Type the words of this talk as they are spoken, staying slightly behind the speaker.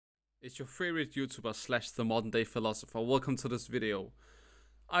It's your favorite YouTuber slash the modern day philosopher. Welcome to this video.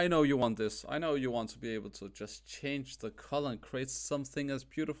 I know you want this. I know you want to be able to just change the color and create something as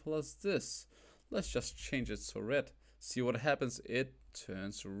beautiful as this. Let's just change it to red. See what happens. It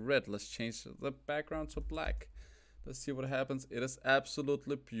turns red. Let's change the background to black. Let's see what happens. It is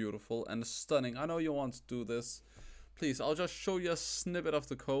absolutely beautiful and stunning. I know you want to do this. Please, I'll just show you a snippet of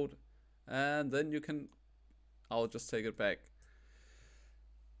the code and then I'll just take it back.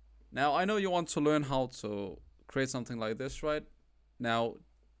 Now, I know you want to learn how to create something like this, right? Now,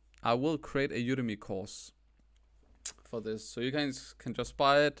 I will create a Udemy course for this. So you guys can just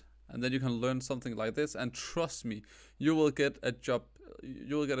buy it and then you can learn something like this. And trust me, you will get a job.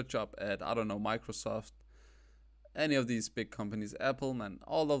 You will get a job at, I don't know, Microsoft, any of these big companies, Apple, man,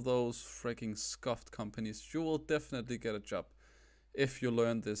 all of those freaking scuffed companies. You will definitely get a job if you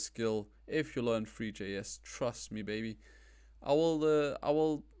learn this skill, if you learn Three.js. Trust me, baby.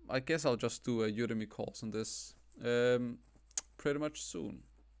 I guess I'll just do a Udemy course on this pretty much soon.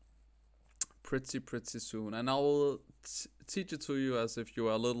 Pretty soon. And I will teach it to you as if you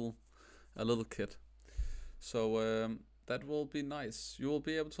are a little kid. So that will be nice. You will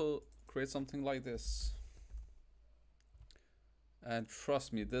be able to create something like this. And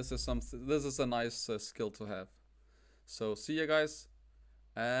trust me, this is a nice skill to have. So see you guys,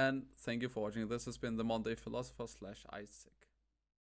 and thank you for watching. This has been the Monday Philosopher / EijsTECH.